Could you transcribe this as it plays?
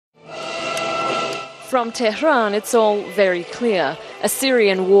From Tehran, it's all very clear. A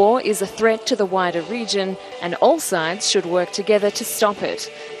Syrian war is a threat to the wider region, and all sides should work together to stop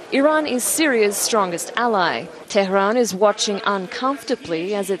it. Iran is Syria's strongest ally. Tehran is watching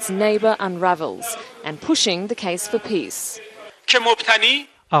uncomfortably as its neighbour unravels and pushing the case for peace.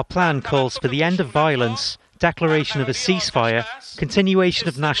 Our plan calls for the end of violence, declaration of a ceasefire, continuation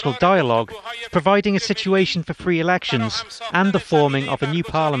of national dialogue, providing a situation for free elections, and the forming of a new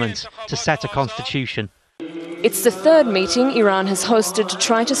parliament to set a constitution. It's the third meeting Iran has hosted to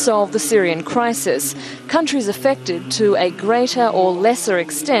try to solve the Syrian crisis. Countries affected to a greater or lesser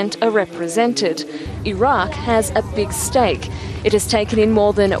extent are represented. Iraq has a big stake. It has taken in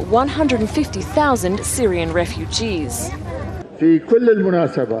more than 150,000 Syrian refugees.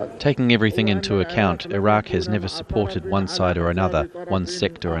 Taking everything into account, Iraq has never supported one side or another, one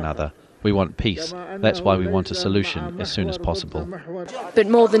sect or another. We want peace. That's why we want a solution as soon as possible. But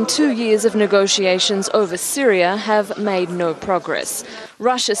more than 2 years of negotiations over Syria have made no progress.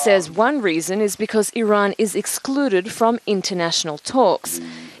 Russia says one reason is because Iran is excluded from international talks.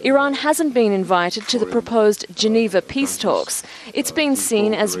 Iran hasn't been invited to the proposed Geneva peace talks. It's been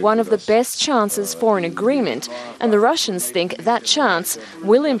seen as one of the best chances for an agreement, and the Russians think that chance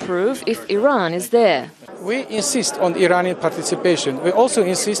will improve if Iran is there. We insist on Iranian participation. We also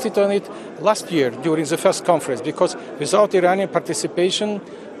insisted on it last year during the first conference, because without Iranian participation,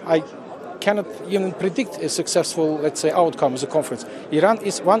 I cannot even predict a successful, let's say, outcome of the conference. Iran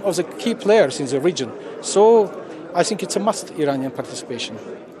is one of the key players in the region, so I think it's a must, Iranian participation.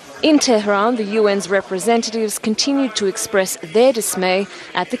 In Tehran, the UN's representatives continued to express their dismay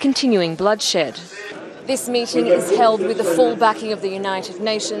at the continuing bloodshed. This meeting is held with the full backing of the United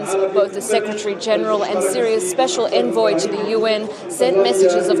Nations. Both the Secretary General and Syria's Special Envoy to the UN sent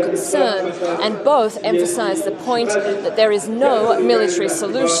messages of concern, and both emphasized the point that there is no military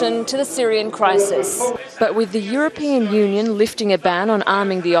solution to the Syrian crisis. But with the European Union lifting a ban on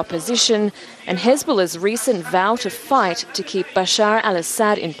arming the opposition and Hezbollah's recent vow to fight to keep Bashar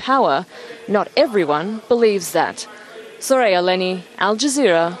al-Assad in power, not everyone believes that. Soraya Leni, Al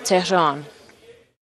Jazeera, Tehran.